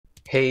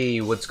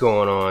Hey, what's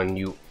going on,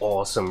 you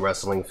awesome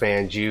wrestling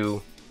fans?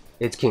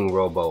 It's King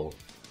Robo,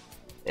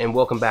 and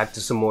welcome back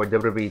to some more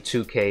WWE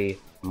 2K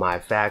My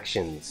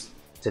Factions.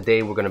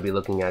 Today we're going to be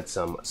looking at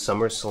some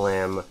Summer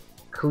Slam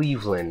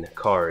Cleveland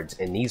cards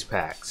in these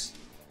packs.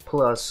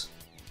 Plus,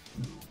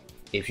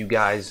 if you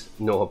guys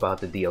know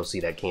about the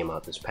DLC that came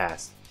out this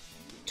past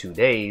 2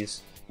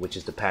 days, which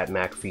is the Pat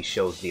McAfee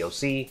Show's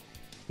DLC,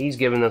 he's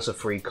giving us a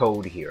free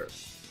code here.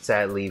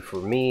 Sadly for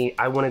me,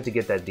 I wanted to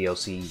get that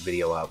DLC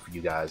video out for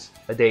you guys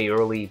a day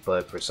early,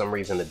 but for some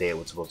reason the day it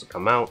was supposed to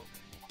come out,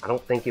 I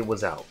don't think it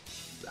was out.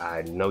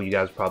 I know you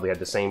guys probably had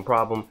the same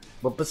problem,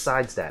 but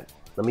besides that,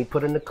 let me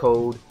put in the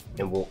code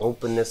and we'll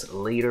open this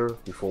later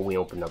before we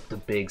open up the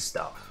big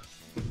stuff.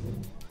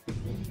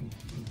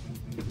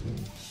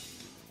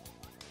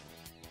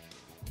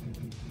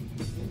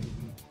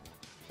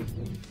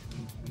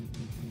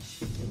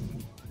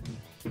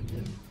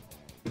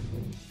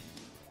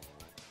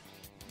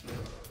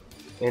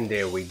 And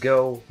there we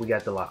go, we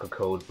got the locker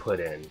code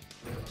put in.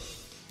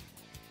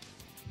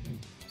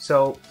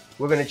 So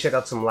we're going to check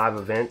out some live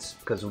events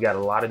because we got a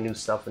lot of new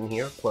stuff in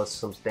here, plus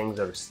some things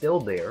that are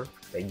still there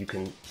that you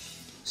can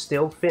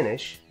still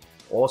finish.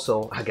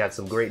 Also, I got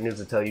some great news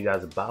to tell you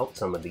guys about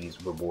some of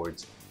these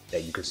rewards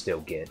that you can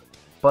still get.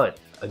 But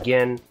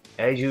again,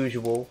 as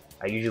usual,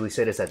 I usually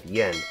say this at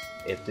the end,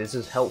 if this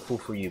is helpful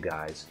for you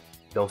guys,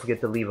 don't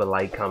forget to leave a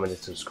like, comment, and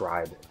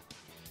subscribe.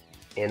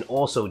 And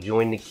also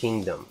join the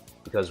kingdom,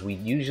 because we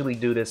usually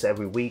do this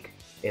every week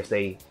if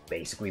they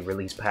basically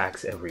release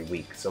packs every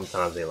week.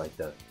 Sometimes they like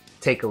to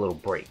take a little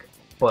break,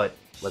 but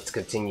let's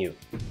continue.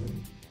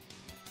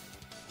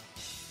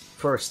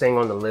 First thing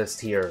on the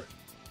list here,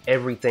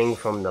 everything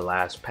from the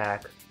last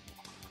pack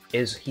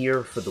is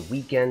here for the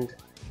weekend.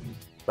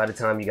 By the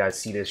time you guys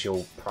see this,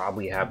 you'll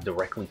probably have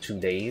directly 2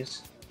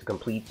 days to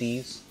complete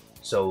these.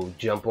 So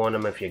jump on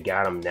them if you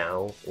got them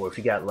now, or if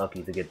you got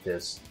lucky to get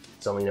this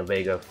Zelina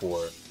Vega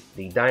for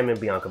the Diamond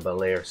Bianca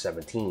Belair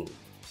 17.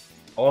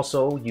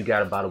 Also, you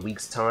got about a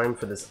week's time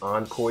for this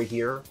encore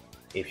here.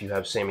 If you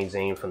have Sami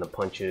Zayn from the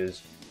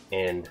Punches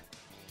and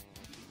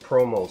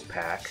Promos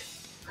pack,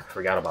 I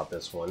forgot about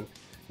this one.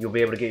 You'll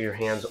be able to get your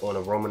hands on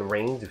a Roman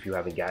Reigns if you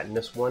haven't gotten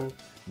this one.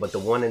 But the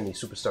one in the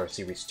Superstar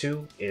Series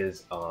 2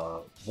 is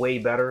way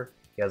better.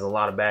 He has a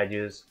lot of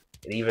badges.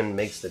 It even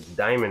makes the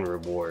Diamond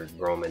Reward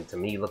Roman, to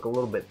me, look a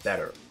little bit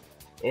better.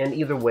 And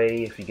either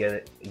way, if you get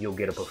it, you'll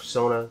get a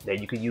persona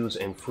that you could use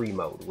in free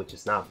mode, which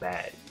is not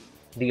bad.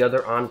 The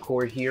other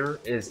encore here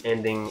is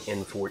ending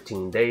in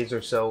 14 days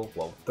or so.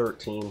 Well,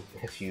 13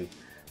 if you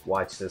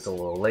watch this a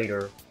little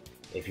later.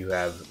 If you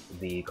have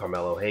the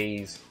Carmelo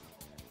Hayes,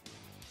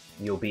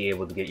 you'll be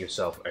able to get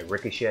yourself a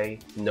Ricochet.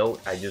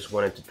 Note, I just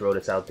wanted to throw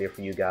this out there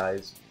for you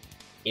guys.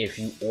 If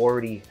you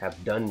already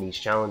have done these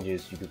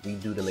challenges, you could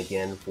redo them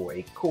again for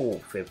a cool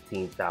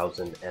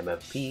 15,000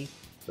 MFP.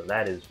 So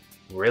that is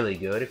really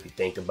good if you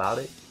think about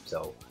it.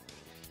 So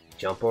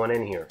jump on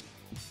in here.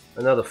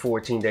 Another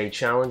 14-day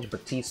challenge,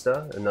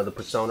 Batista, another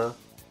persona.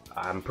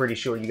 I'm pretty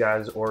sure you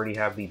guys already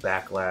have the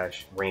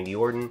Backlash Randy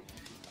Orton.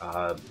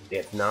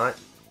 If not,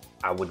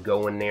 I would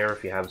go in there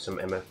if you have some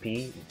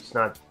MFP. It's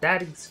not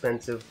that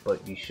expensive,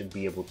 but you should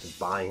be able to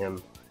buy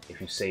him if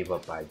you save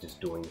up by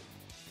just doing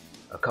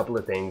a couple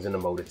of things in the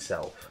mode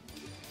itself.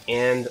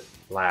 And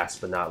last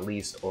but not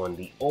least, on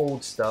the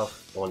old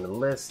stuff on the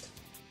list,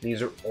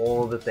 these are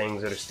all the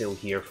things that are still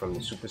here from the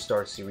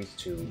Superstar Series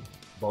 2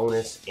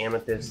 bonus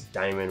Amethyst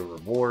Diamond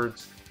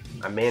rewards.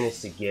 I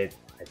managed to get,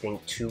 I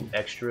think, 2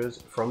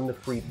 extras from the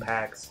free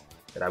packs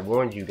that I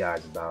warned you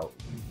guys about.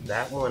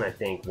 That one I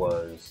think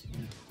was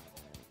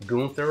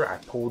Gunther. I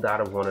pulled out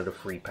of one of the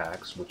free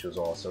packs, which was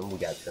awesome. We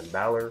got Finn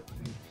Balor.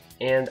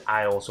 And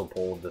I also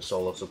pulled the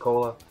Solo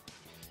Sikoa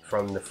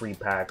from the free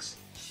packs.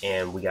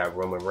 And we got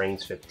Roman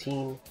Reigns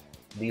 15.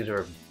 These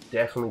are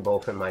definitely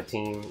both in my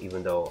team,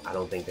 even though I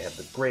don't think they have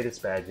the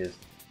greatest badges.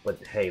 But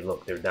hey,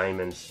 look, they're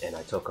diamonds, and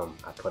I took them.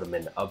 I put them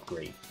in the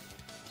upgrade.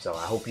 So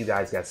I hope you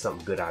guys got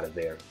something good out of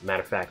there.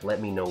 Matter of fact, let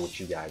me know what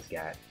you guys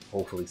got.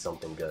 Hopefully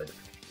something good.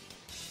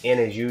 And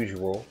as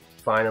usual,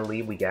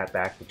 finally, we got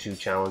back to 2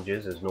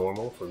 challenges as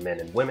normal for men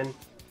and women.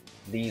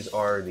 These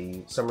are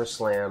the Summer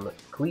Slam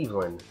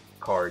Cleveland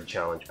card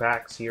challenge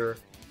packs here.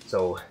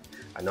 So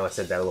I know I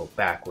said that a little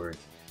backwards.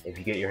 If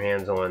you get your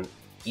hands on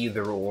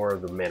either or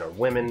the men or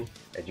women,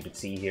 as you can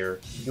see here,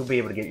 you'll be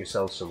able to get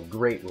yourself some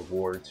great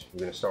rewards. We're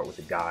going to start with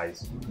the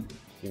guys.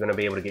 You're going to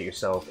be able to get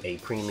yourself a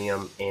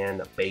premium and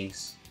a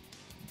base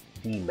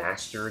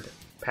demastered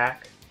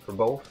pack for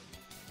both.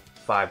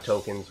 5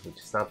 tokens, which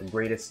is not the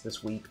greatest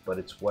this week, but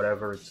it's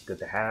whatever, it's good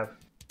to have.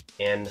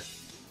 And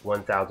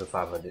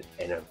 1,500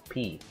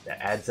 NFP. That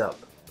adds up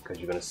because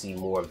you're going to see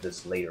more of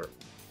this later.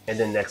 And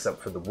then next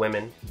up for the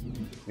women,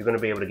 you're going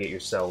to be able to get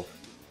yourself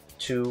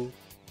 2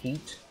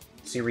 Heat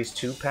Series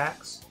 2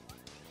 packs.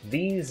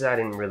 These I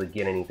didn't really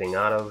get anything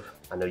out of.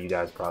 I know you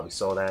guys probably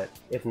saw that.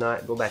 If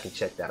not, go back and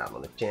check that out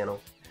on the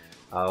channel.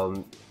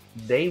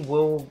 They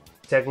will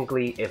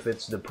technically, if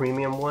it's the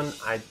premium one,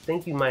 I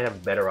think you might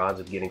have better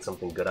odds of getting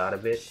something good out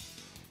of it.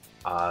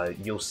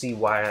 You'll see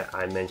why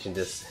I mentioned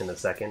this in a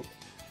second.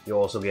 You'll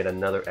also get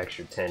another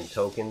extra 10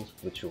 tokens,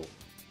 which will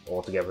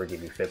altogether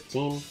give you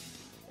 15,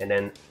 and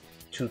then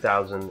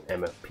 2,000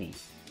 MFP.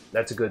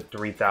 That's a good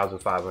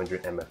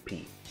 3,500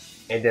 MFP.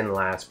 And then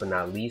last but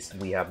not least,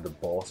 we have the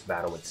boss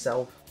battle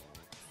itself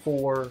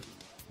for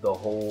the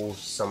whole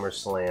Summer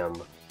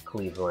Slam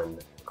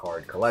Cleveland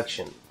card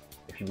collection.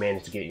 If you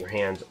manage to get your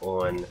hands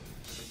on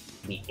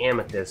the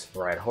Amethyst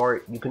Bret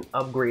Hart, you can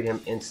upgrade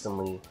him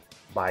instantly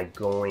by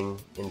going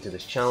into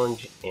this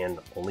challenge, and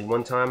only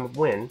one time of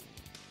win,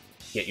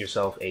 get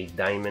yourself a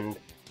Diamond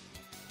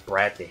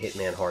Bret the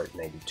Hitman Hart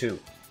 92.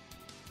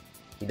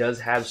 He does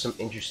have some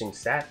interesting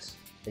stats.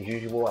 As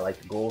usual, I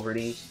like to go over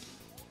these.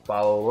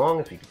 Follow along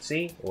if you can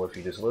see, or if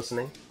you're just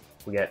listening.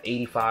 We got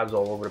 85s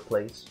all over the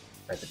place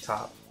at the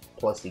top,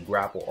 plus the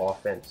grapple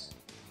offense,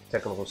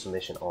 technical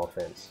submission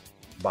offense,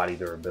 body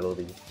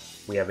durability.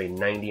 We have a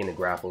 90 in the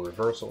grapple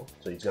reversal,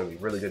 so he's going to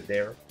be really good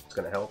there. It's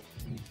going to help.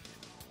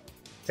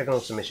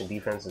 Technical submission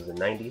defense is a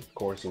 90. Of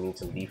course, you need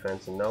some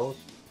defense in those.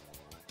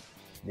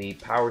 The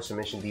power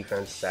submission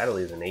defense,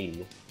 sadly, is an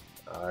 80.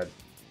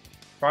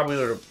 Probably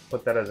would have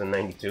put that as a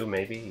 92,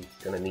 maybe. He's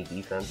going to need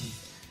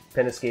defense.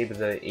 Pin escape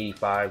is a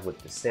 85 with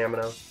the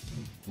stamina.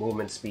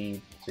 Movement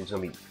speed, so he's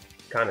going to be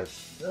kind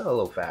of a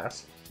little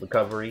fast.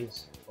 Recovery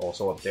is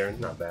also up there,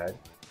 not bad.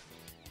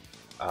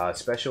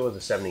 Special is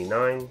a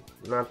 79,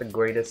 not the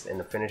greatest, and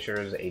the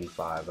finisher is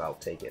 85, I'll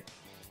take it.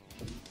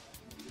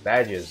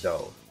 Badges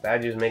though,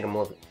 badges make him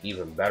look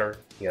even better.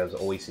 He has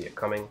always see it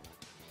coming.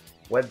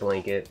 Wet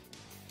blanket,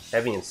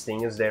 heavy and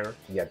sting is there.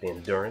 You got the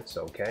endurance,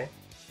 okay.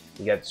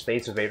 You got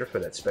Space Invader for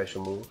that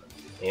special move,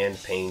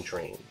 and Pain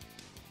Train.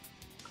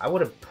 I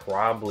would have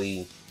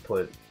probably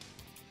put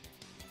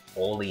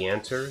all the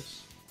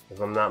answers,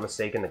 if I'm not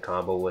mistaken, the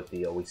combo with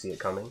the always see it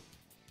coming.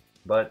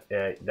 But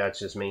that's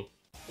just me.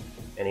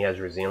 And he has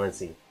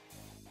resiliency.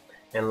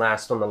 And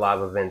last on the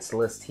live events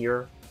list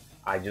here,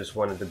 I just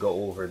wanted to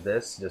go over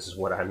this. This is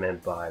what I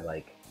meant by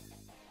like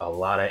a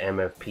lot of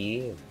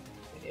MFP.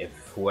 If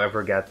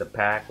whoever got the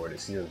pack or the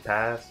season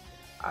pass,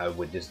 I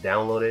would just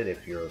download it.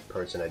 If you're a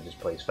person that just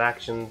plays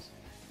factions,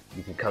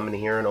 you can come in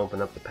here and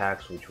open up the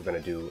packs, which we're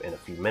going to do in a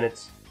few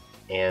minutes,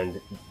 and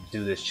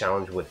do this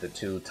challenge with the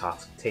two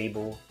Toxic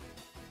Table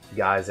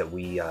guys that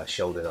we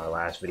showed in our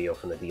last video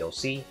from the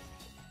DLC.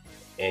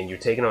 And you're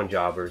taking on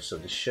jobbers, so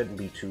this shouldn't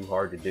be too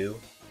hard to do.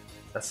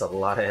 That's a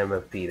lot of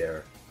MFP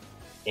there.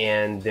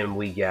 And then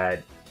we got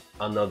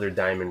another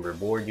diamond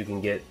reward you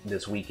can get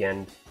this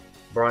weekend.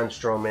 Braun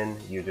Strowman,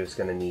 you're just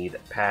going to need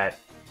Pat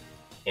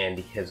and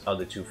his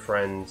other two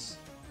friends,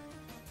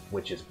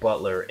 which is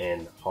Butler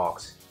and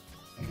Hawks.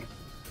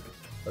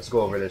 Let's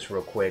go over this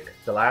real quick.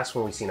 The last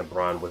one we seen of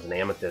Braun was an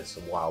Amethyst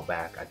a while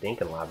back, I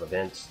think in live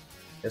events.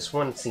 This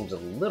one seems a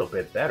little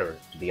bit better,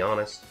 to be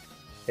honest.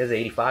 He has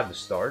 85 to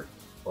start.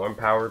 Arm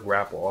power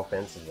grapple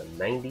offense is a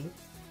 90.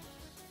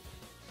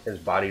 His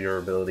body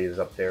durability is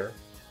up there.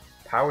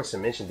 Power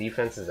submission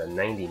defense is a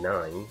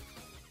 99.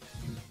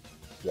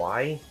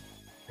 Why?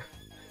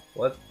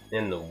 What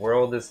in the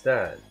world is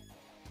that?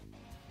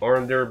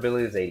 Arm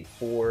durability is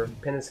 84.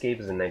 Pin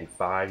escape is a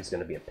 95. He's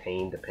going to be a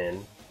pain to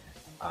pin.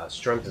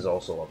 Strength is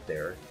also up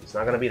there. He's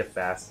not going to be the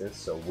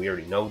fastest, so we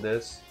already know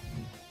this.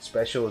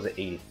 Special is an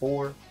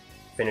 84.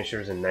 Finisher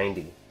is a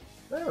 90.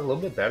 A little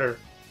bit better.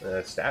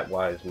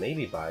 Stat-wise,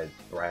 maybe by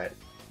Bret,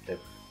 if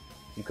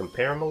you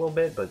compare him a little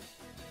bit, but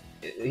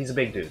he's a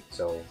big dude,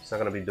 so it's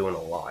not going to be doing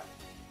a lot.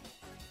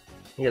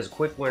 He has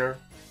Quick Winner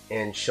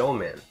and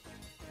Showman.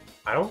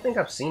 I don't think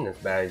I've seen this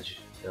badge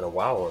in a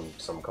while on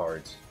some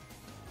cards.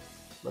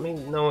 Let me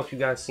know if you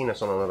guys seen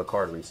this on another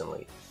card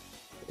recently.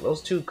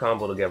 Those two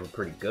combo together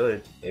pretty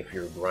good if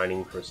you're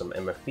grinding for some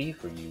MFP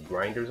for you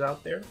grinders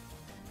out there.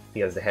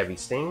 He has the Heavy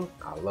Sting.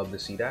 I love to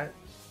see that.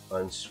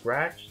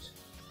 Unscratched.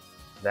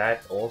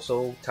 That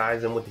also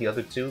ties in with the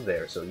other two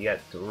there. So you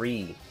got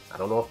three. I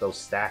don't know if those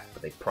stack,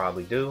 but they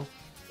probably do.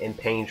 And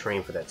Pain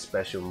Train for that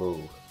special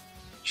move.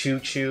 Choo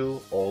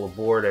Choo, all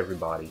aboard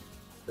everybody.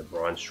 The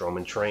Braun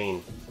Strowman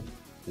train.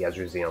 He has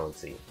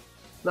resiliency.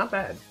 Not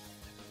bad.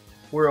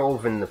 We're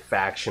over in the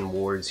faction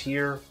wars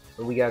here.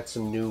 And we got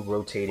some new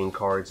rotating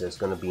cards that's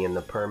going to be in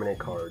the permanent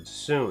cards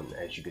soon,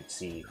 as you could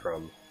see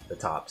from the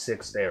top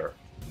 6 there.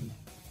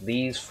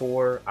 These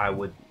 4 I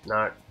would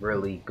not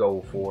really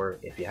go for.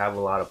 If you have a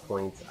lot of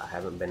points, I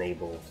haven't been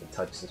able to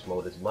touch this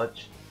mode as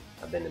much.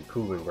 I've been in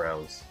Proving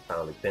Grounds,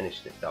 finally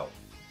finished it though.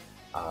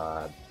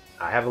 I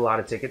have a lot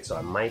of tickets, so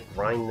I might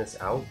grind this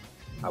out.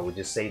 I would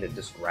just say to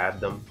just grab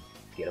them,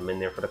 get them in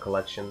there for the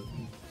collection.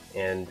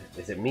 And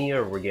is it me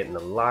or we're getting a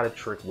lot of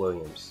Trick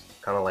Williams,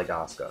 kind of like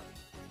Asuka.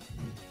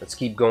 Let's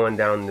keep going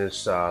down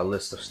this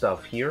list of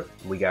stuff here.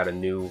 We got a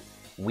new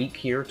week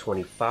here,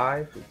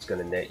 25. It's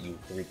going to net you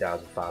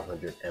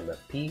 3,500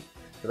 MFP.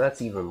 So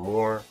that's even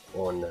more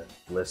on the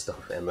list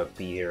of MFP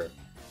here.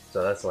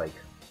 So that's like,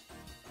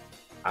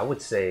 I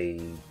would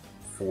say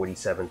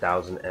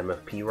 47,000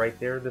 MFP right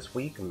there this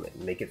week.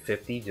 Make it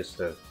 50 just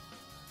to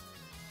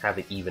have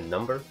an even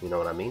number, you know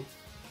what I mean?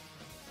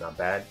 Not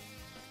bad.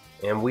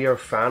 And we are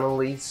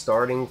finally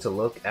starting to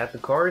look at the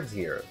cards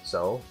here.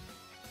 So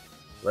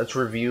let's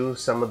review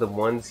some of the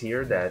ones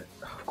here that,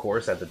 of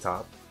course, at the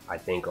top, I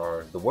think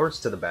are the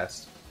worst to the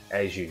best,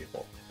 as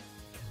usual.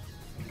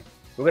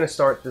 We're going to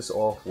start this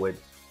off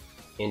with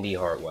Indy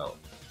Hartwell.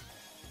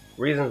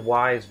 Reasons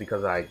why is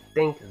because I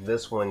think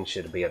this one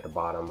should be at the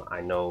bottom.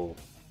 I know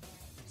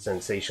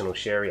Sensational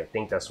Sherry, I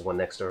think that's the one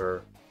next to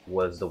her,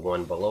 was the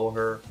one below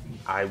her.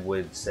 I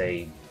would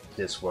say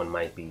this one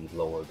might be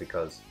lower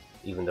because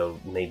even though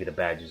maybe the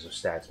badges or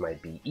stats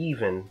might be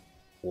even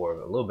or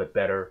a little bit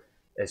better,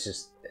 it's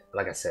just,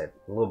 like I said,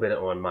 a little bit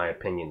on my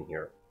opinion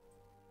here.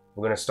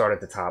 We're going to start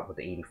at the top with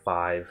the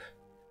 85.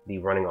 The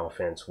running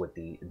offense with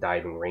the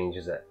diving range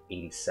is at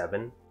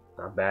 87.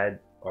 Not bad.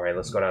 Alright,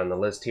 let's go down the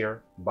list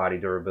here. Body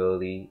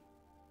durability,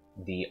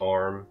 the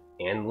arm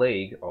and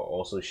leg are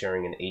also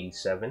sharing an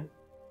 87.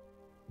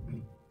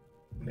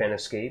 Pen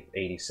escape,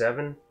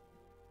 87.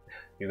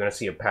 You're going to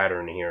see a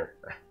pattern here.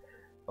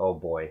 Oh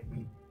boy.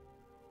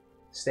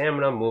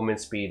 Stamina, movement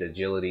speed,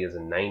 agility is a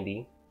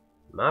 90.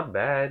 Not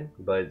bad,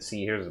 but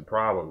see, here's the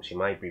problem. She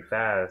might be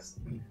fast.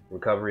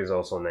 Recovery is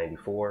also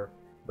 94,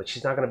 but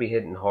she's not going to be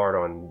hitting hard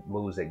on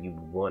moves that you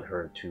want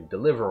her to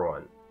deliver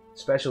on.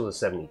 Special is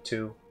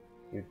 72.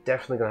 You're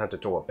definitely going to have to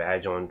throw a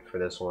badge on for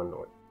this one.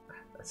 Or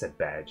I said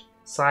badge.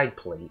 Side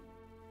plate.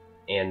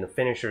 And the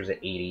finisher's at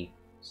 80.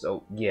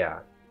 So yeah,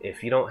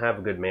 if you don't have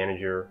a good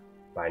manager,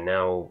 by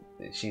now,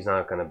 she's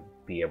not going to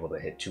be able to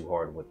hit too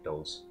hard with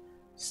those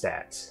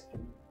stats.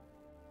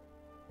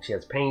 She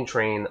has Pain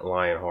Train,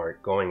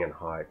 Lionheart, Going in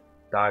Hot,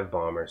 Dive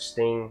Bomber,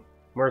 Sting,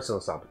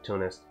 Merciless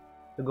Opportunist.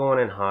 The Going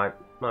in Hot,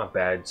 not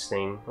bad.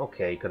 Sting,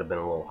 okay, could have been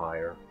a little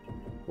higher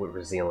with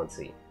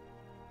Resiliency.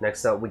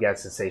 Next up, we got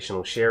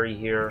Sensational Sherry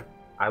here.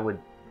 I would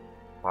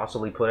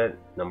possibly put it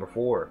number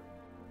 4.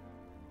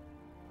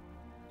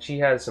 She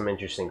has some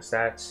interesting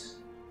stats.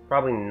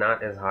 Probably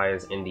not as high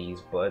as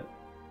Indy's, but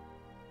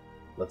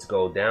let's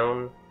go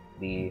down.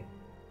 The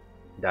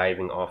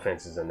diving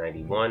offense is a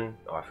 91.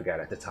 Oh, I forgot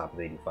at the top of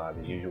 85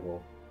 as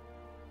usual.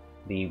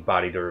 The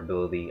body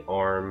durability,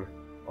 arm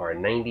are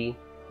 90.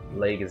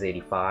 Leg is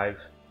 85.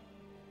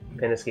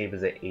 Pen escape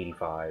is at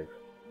 85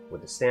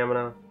 with the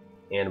stamina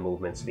and the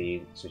movement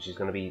speed. So she's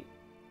going to be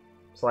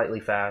slightly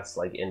fast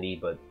like Indy,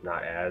 but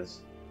not as.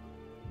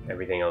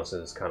 Everything else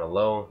is kind of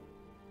low.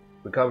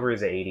 Recovery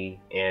is at 80,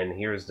 and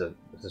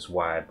this is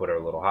why I put her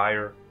a little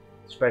higher.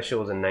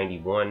 Special is a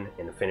 91,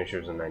 and the finisher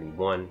is a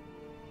 91.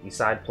 You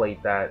side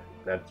plate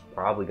that's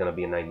probably going to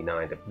be a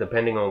 99,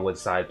 depending on what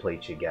side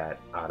plate you get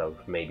out of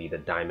maybe the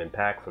diamond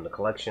pack from the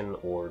collection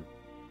or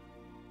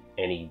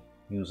any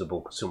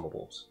usable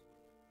consumables.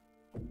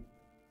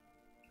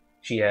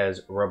 She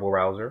has Rebel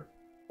Rouser,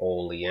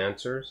 Only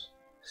Answers,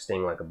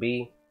 Sting Like a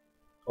Bee,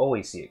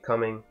 Always See It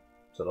Coming,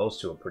 so those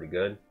two are pretty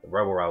good. The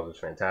Rebel Rouser is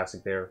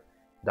fantastic there.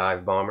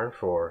 Dive Bomber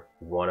for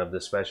one of the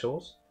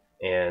specials,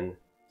 and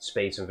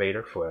Space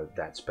Invader for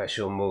that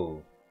special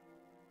move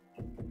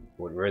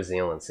with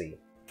Resiliency.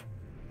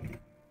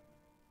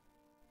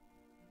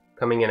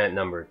 Coming in at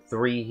number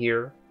 3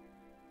 here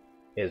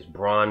is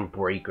Braun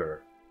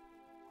Breaker.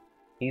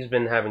 He's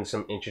been having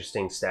some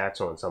interesting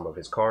stats on some of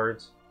his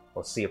cards.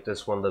 Let's see if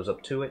this one lives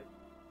up to it.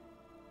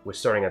 We're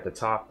starting at the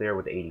top there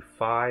with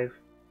 85.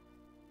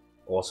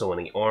 Also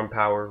in the arm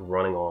power,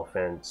 running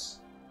offense,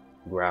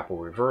 grapple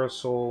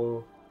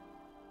reversal,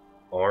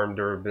 arm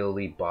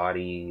durability,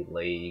 body,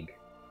 leg.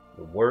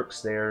 The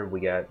works there.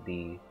 We got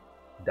the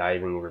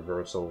diving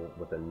reversal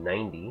with a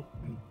 90.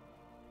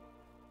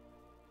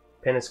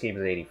 Pen escape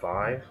is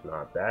 85,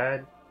 not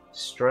bad.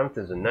 Strength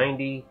is a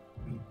 90.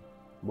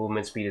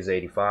 Movement speed is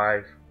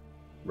 85.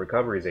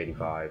 Recovery is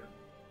 85.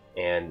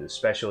 And the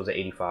special is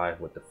 85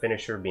 with the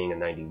finisher being a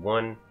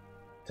 91.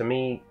 To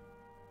me,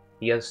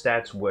 he has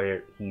stats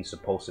where he's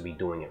supposed to be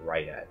doing it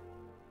right at.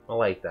 I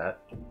like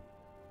that.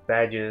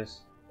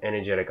 Badges,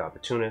 Energetic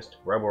Opportunist,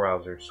 Rebel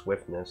Rouser,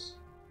 Swiftness,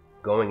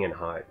 Going in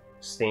Hot,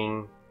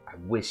 Sting. I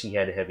wish he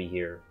had a heavy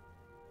here.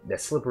 That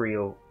Slippery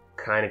Eel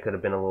kind of could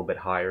have been a little bit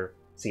higher.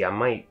 See, I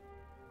might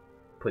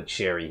put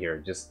Sherry here.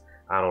 Just,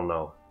 I don't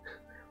know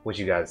what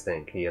you guys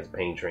think. He has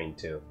Pain Train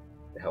too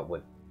to help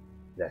with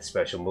that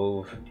special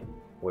move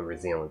with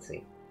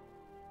Resiliency.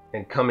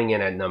 And coming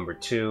in at number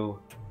 2,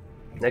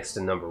 next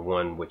to number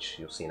 1, which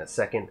you'll see in a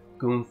second,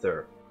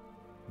 Gunther.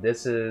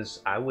 This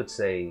is, I would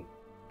say,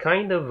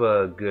 kind of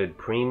a good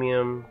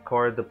premium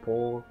card to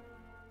pull.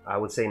 I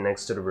would say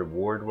next to the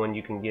reward one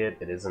you can get,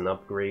 it is an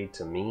upgrade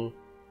to me.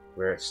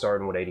 We're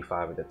starting with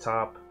 85 at the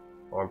top.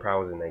 Arm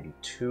power is a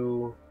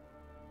 92.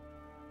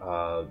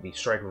 The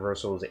strike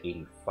reversal is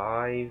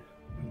 85.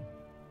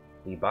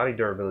 The body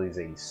durability is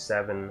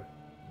 87.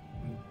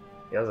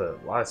 He has a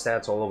lot of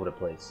stats all over the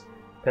place.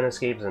 Pen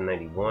escape is a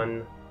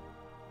 91.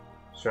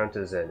 Strength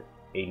is at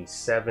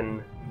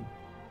 87.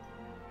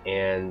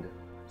 And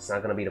it's not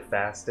going to be the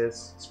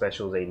fastest.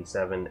 Special is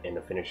 87 and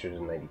the finisher is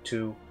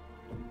 92.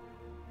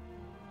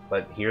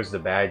 But here's the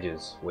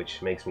badges,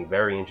 which makes me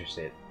very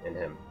interested in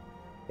him.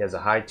 He has a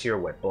high tier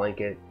Wet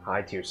Blanket,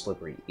 high tier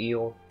Slippery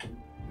Eel.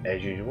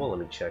 As usual, let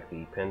me check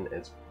the pin.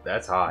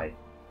 That's high.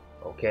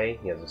 Okay,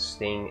 he has a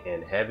Sting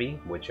and Heavy,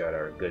 which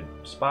are a good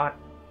spot.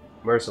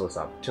 Merciless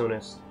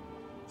Opportunist,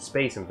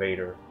 Space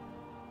Invader,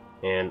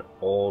 and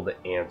all the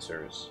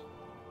answers.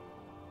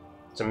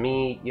 To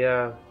me,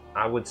 yeah,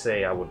 I would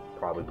say I would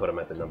probably put him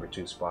at the number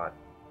 2 spot.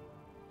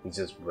 He's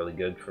just really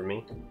good for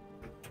me.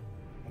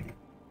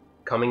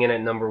 Coming in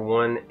at number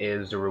 1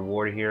 is the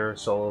reward here,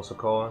 Solo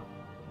Sikoa.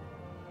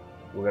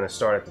 We're going to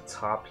start at the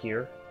top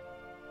here.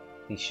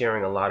 He's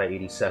sharing a lot of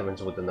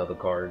 87s with another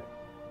card.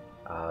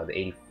 The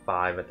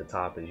 85 at the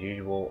top as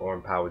usual.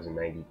 Arm power is a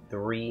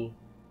 93.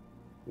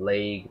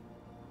 Leg,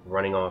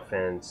 running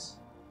offense,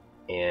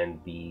 and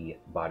the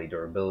body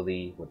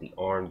durability with the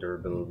arm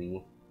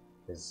durability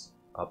is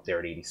up there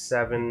at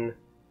 87.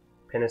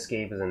 Pin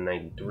escape is a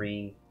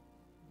 93.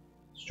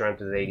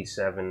 Strength is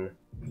 87.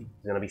 He's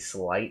going to be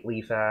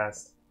slightly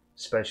fast.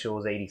 Special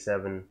is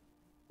 87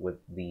 with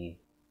the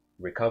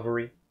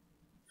recovery.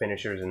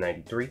 Finisher is a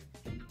 93.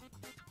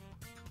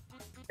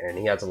 And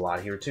he has a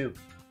lot here too.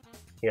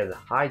 He has a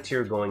high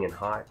tier going in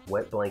hot,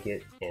 wet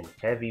blanket, and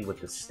heavy with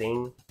the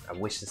sting. I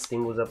wish the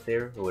sting was up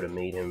there. It would have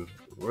made him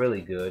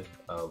really good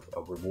of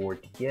a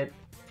reward to get.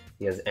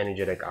 He has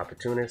energetic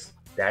opportunist.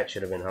 That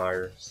should have been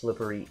higher.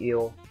 Slippery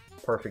eel,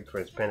 perfect for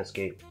his pen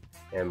escape.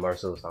 And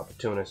merciless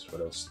opportunist for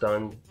those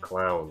stunned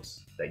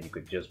clowns that you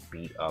could just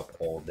beat up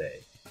all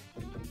day.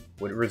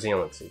 With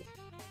resiliency.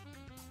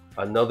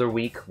 Another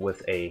week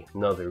with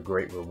another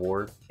great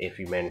reward if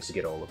you manage to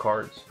get all the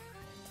cards.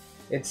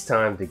 It's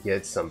time to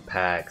get some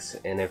packs,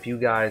 and if you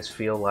guys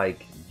feel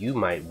like you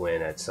might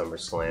win at Summer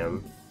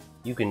Slam,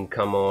 you can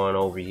come on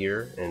over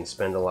here and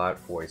spend a lot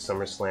for a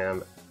Summer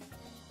Slam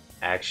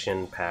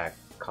action pack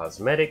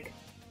cosmetic,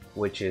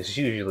 which is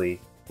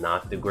usually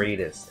not the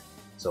greatest.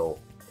 So,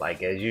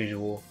 like as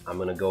usual, I'm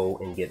gonna go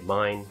and get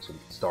mine so we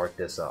can start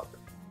this up.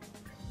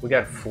 We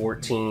got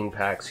 14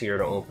 packs here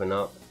to open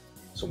up.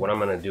 So what I'm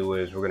gonna do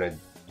is we're gonna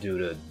do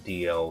the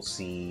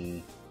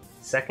DLC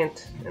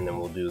second, and then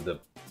we'll do the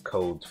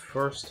codes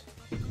first.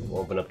 We'll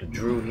open up the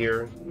Drew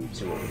here,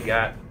 see what we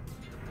got.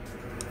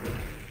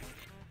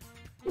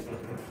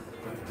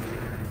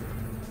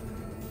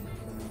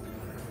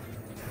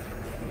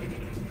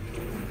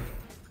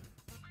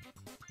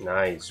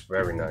 Nice,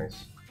 very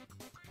nice.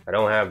 I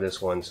don't have this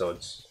one, so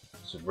it's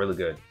really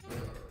good.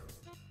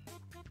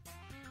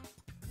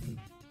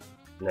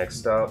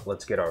 Next up,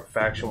 let's get our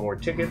Faction War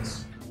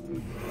tickets.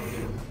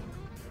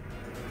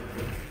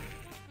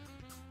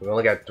 We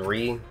only got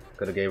 3.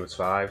 Could have gave us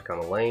 5, kind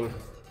of lame.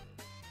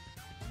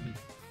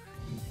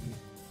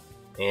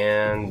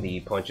 And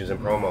the punches and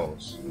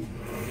promos.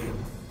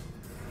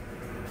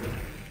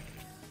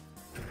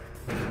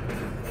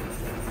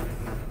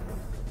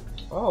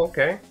 Oh,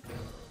 okay.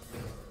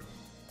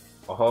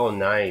 Oh,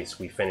 nice.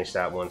 We finished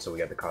that one, so we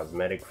got the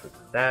cosmetic for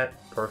that.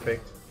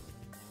 Perfect.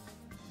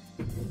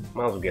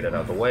 Might as well get it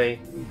out the way.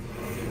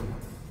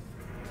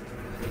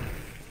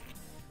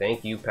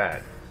 Thank you,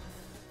 Pat.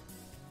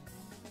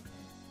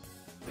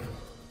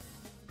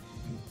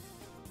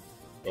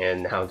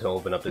 And now to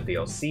open up the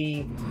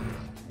DLC.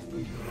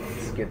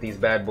 Let's get these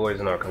bad boys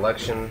in our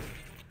collection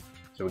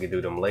so we can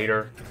do them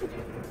later.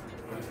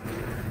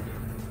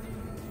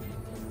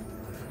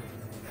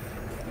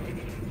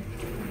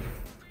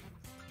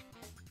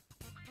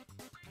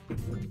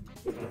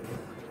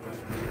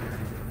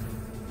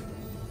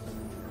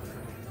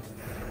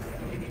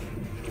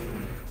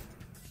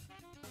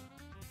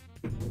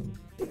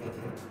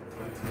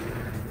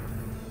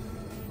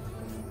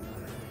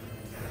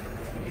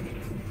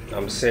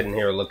 I'm sitting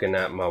here looking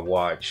at my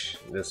watch.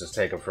 This is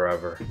taking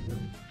forever.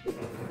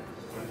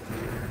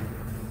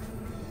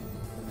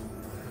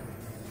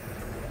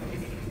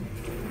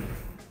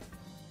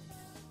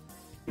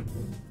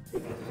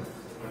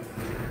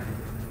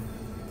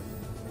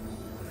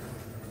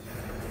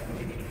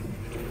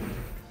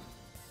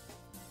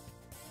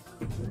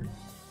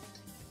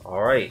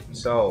 Alright,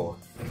 so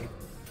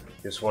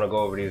just want to go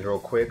over these real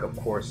quick. Of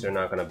course, they're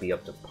not going to be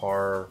up to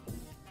par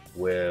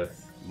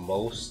with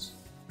most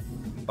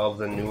of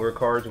the newer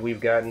cards we've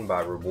gotten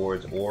by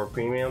rewards or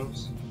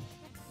premiums.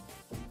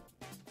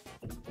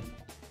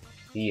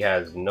 He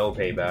has no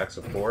paybacks,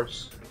 of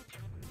course.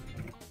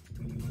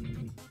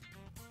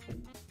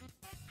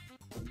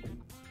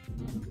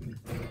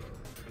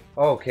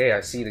 Okay,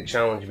 I see the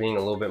challenge being a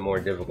little bit more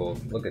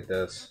difficult. Look at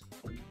this.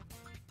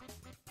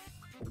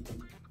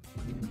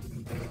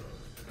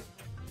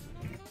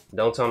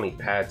 Don't tell me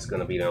Pat's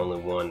gonna be the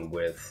only one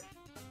with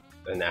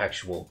an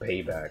actual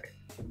payback.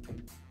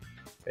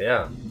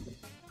 Yeah.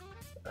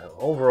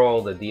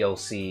 Overall, the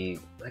DLC,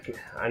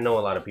 I know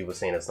a lot of people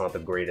saying it's not the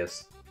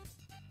greatest.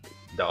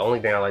 The only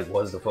thing I like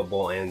was the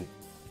football and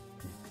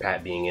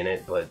Pat being in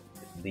it, but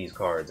these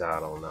cards, I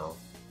don't know.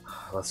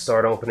 Let's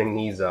start opening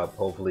these up.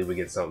 Hopefully we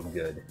get something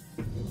good.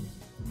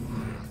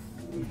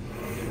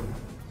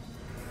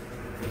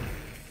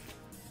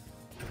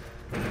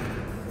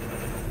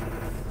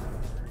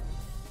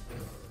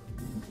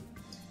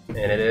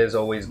 And it is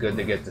always good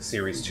to get the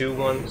Series 2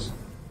 ones.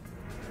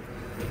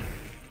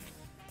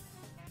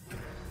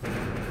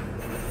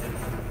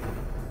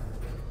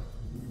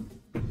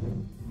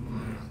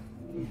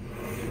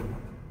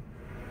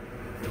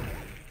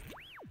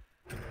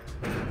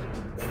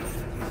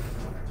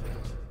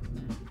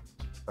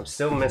 I'm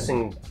still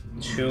missing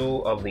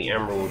 2 of the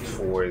emeralds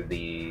for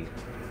the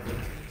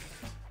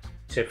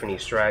Tiffany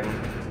Stratton.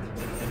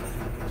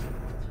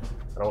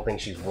 I don't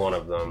think she's one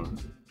of them.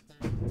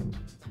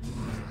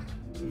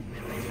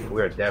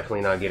 We're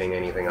definitely not getting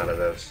anything out of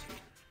this.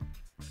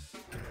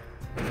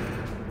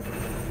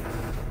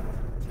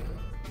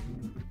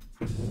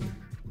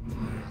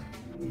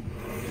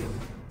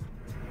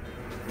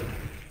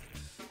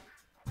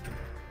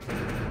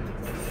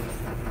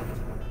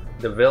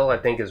 DeVille, I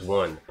think, is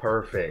 1.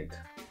 Perfect.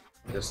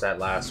 Just that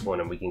last one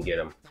and we can get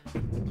him.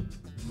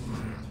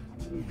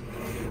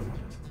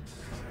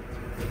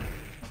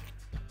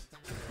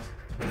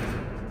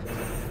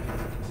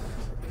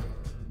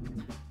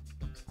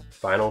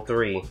 Final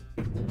 3.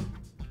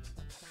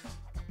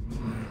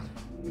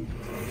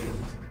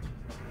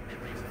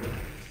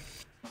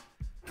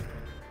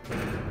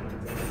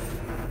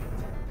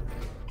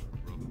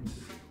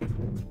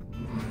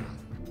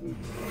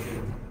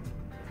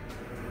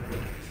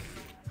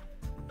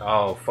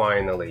 Oh,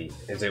 finally.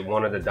 Is it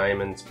one of the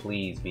diamonds?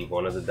 Please be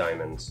one of the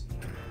diamonds.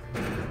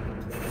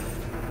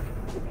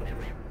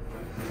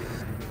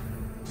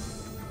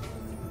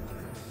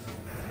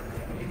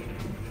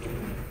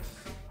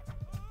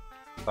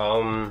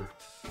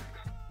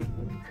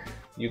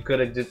 You could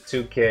have just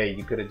 2K.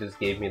 You could have just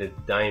gave me the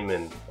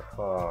diamond.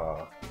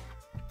 Well,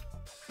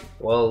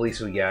 at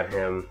least we got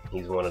him.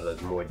 He's one of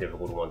the more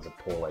difficult ones to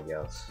pull, I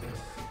guess.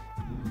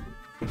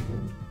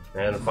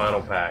 And the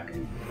final pack.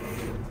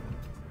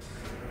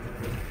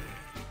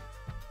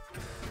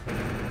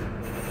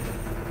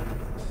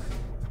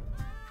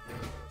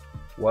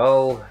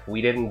 Well,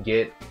 we didn't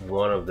get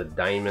one of the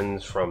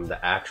diamonds from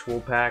the actual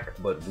pack,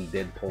 but we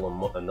did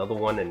pull another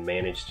one and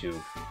managed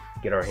to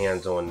get our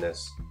hands on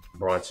this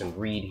Bronson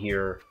Reed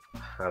here.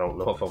 I don't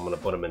know if I'm going to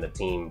put him in the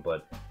team,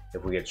 but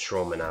if we get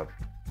Strowman, I'm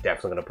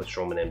definitely going to put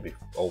Strowman in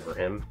over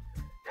him.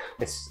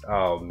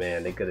 Oh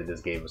man, they could have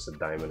just gave us a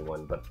diamond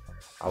one, but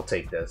I'll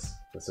take this.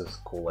 This is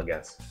cool, I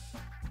guess.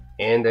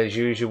 And as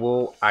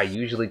usual, I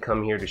usually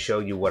come here to show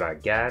you what I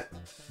got,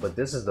 but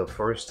this is the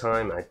first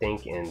time, I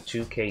think, in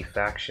 2K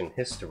faction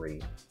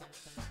history,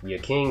 your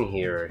king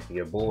here,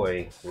 your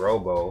boy,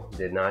 Robo,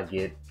 did not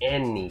get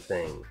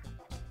anything.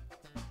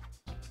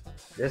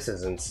 This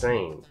is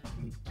insane.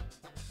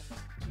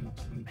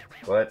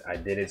 But I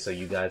did it so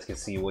you guys could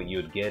see what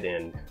you'd get,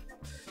 and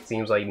it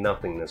seems like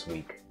nothing this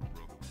week.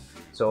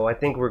 So I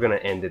think we're gonna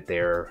end it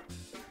there.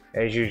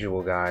 As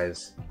usual,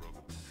 guys,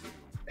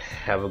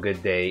 have a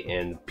good day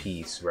and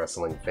peace,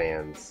 wrestling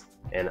fans.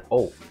 And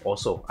oh,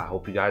 also, I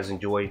hope you guys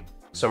enjoy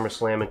Summer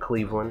Slam in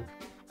Cleveland.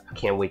 I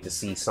can't wait to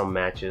see some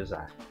matches.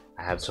 I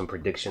have some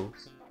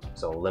predictions.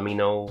 So let me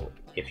know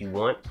if you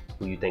want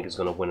who you think is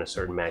going to win a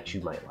certain match you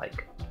might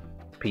like.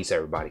 Peace,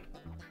 everybody.